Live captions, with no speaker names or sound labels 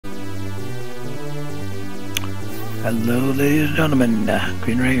Hello, ladies and gentlemen.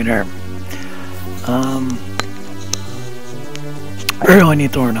 Green Raven here. I really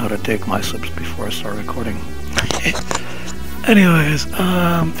need to learn how to take my sips before I start recording. Anyways,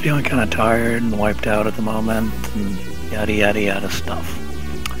 I'm feeling kind of tired and wiped out at the moment, and yada yada yada stuff.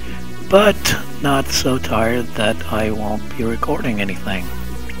 But not so tired that I won't be recording anything.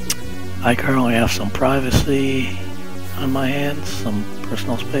 I currently have some privacy on my hands, some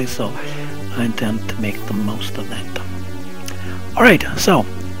personal space, so I intend to make the most of that. Alright, so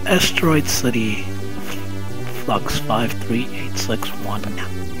Asteroid City Flux 53861.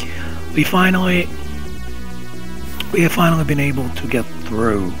 We have finally been able to get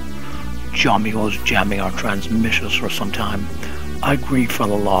through. Johnny was jamming our transmissions for some time. I grieve for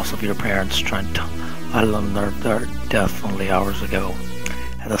the loss of your parents, Trent. I learned their death only hours ago.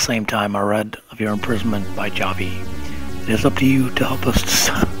 At the same time, I read of your imprisonment by Javi. It is up to you to help us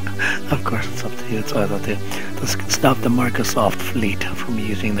of course it's up to you, it's all up to you. To stop the Microsoft fleet from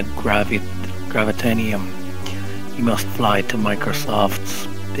using the Gravitanium. You must fly to Microsoft's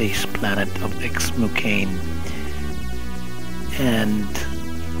base planet of Xmucane and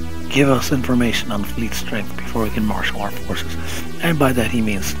give us information on fleet strength before we can marshal our forces. And by that he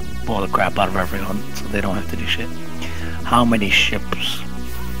means blow the crap out of everyone so they don't have to do shit. How many ships,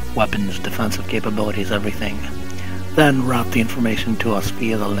 weapons, defensive capabilities, everything. Then route the information to us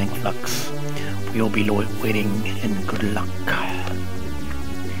via the link flux. We'll be waiting and good luck.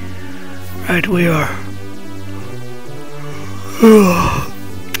 Right, we are.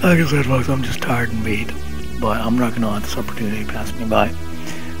 Like I said, folks, I'm just tired and beat. But I'm not going to let this opportunity pass me by.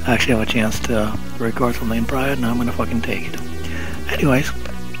 I actually have a chance to record something in private, and I'm going to fucking take it. Anyways,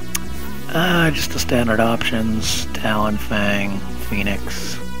 just the standard options: Talon, Fang,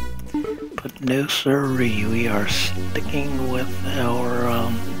 Phoenix. But no sirree, we are sticking with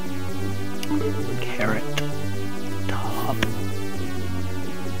our carrot top.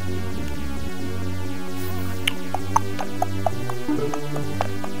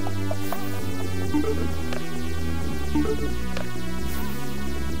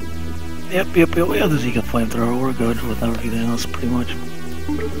 Yep, we have the Zika flamethrower. We're good with everything else, pretty much.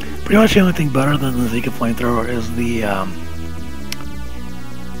 Pretty much the only thing better than the Zika flamethrower is the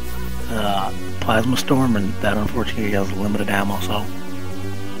plasma storm, and that unfortunately has limited ammo, so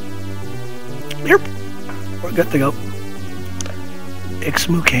yep, we're good to go.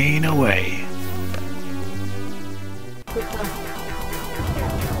 Xmucane away.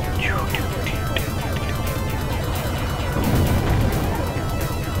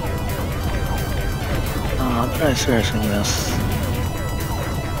 Did I seriously miss?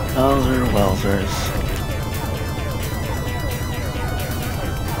 Wowzers.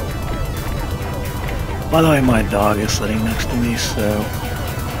 By the way, my dog is sitting next to me, so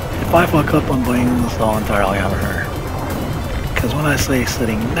if I fuck up on blaming this all entirely on her. Because when I say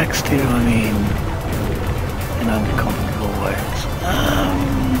sitting next to, I mean in uncomfortable ways.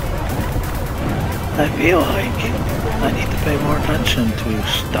 I feel like I need to pay more attention to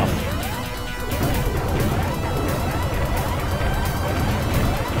stuff.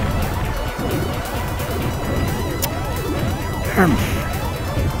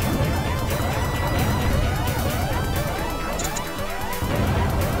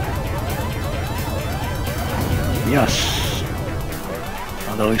 Yes,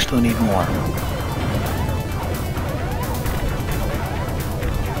 although we still need more.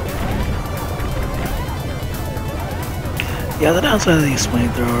 Yeah, the downside of these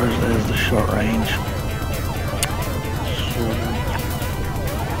flamethrowers is the short range.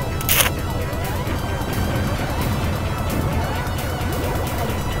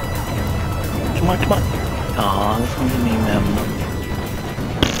 Come on. Aw, this one's me, man.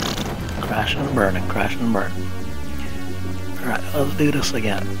 Crashing and burning. Alright, let's do this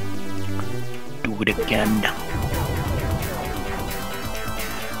again. Do it again.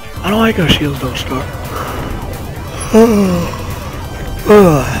 I don't like how shields don't start. I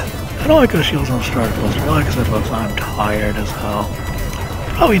don't like how shields don't start, folks. Like I said, folks, I'm tired as hell.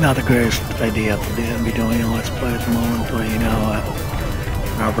 Probably not the greatest idea to be doing a Let's Play at the moment, but you know,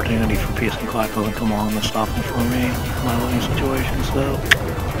 an opportunity for peace and quiet doesn't come along this often for me in my living situation, so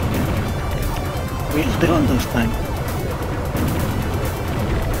we're just doing this thing.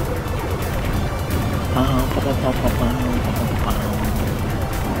 Come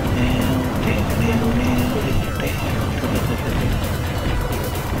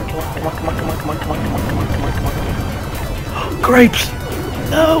on. Grapes!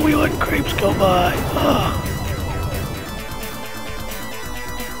 No, we let grapes go by. Ugh.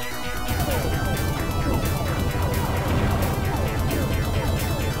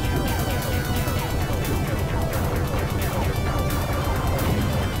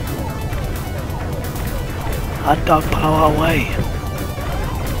 Hot dog power away.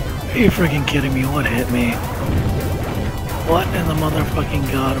 Are you freaking kidding me? What hit me? What in the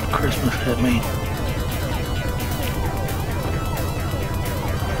motherfucking god of Christmas hit me?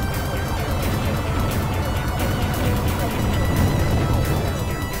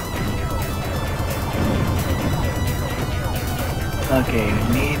 Okay, we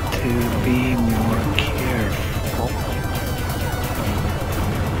need to be more careful.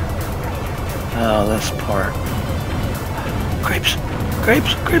 Oh, this part. Grapes!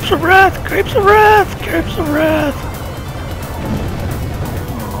 Grapes! Grapes of wrath! Grapes of wrath! Grapes of wrath!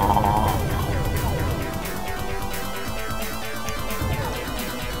 Aww.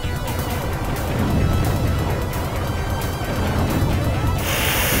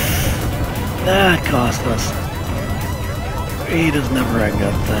 That cost us. Greed is never a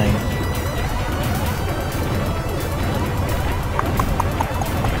good thing.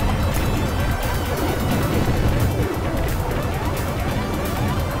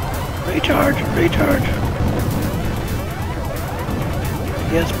 Recharge, recharge.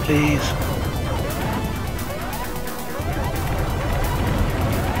 Yes, please.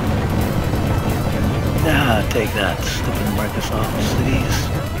 Ah, take that, stupid Microsoft cities.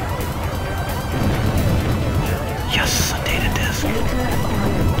 Yes, a data disk.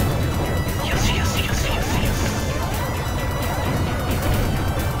 Yes, yes, yes, yes, yes.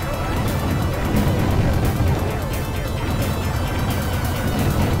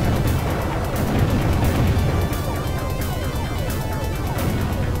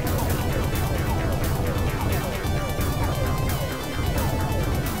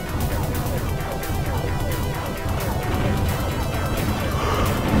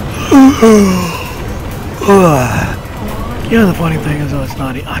 Yeah, the funny thing is, it's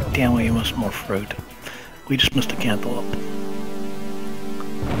not. Ah, damn, we missed more fruit. We just missed a cantaloupe.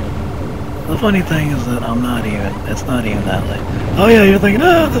 The funny thing is that I'm not even. It's not even that late. Oh yeah, you're thinking,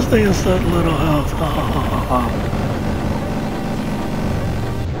 ah, this thing is so little health.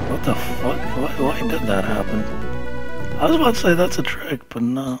 What the fuck? Why did that happen? I was about to say that's a trick, but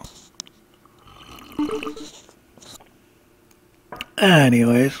no.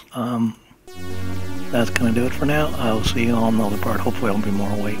 Anyways, that's gonna do it for now. I'll see you on the other part. Hopefully I'll be more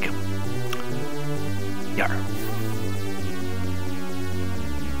awake. Yar.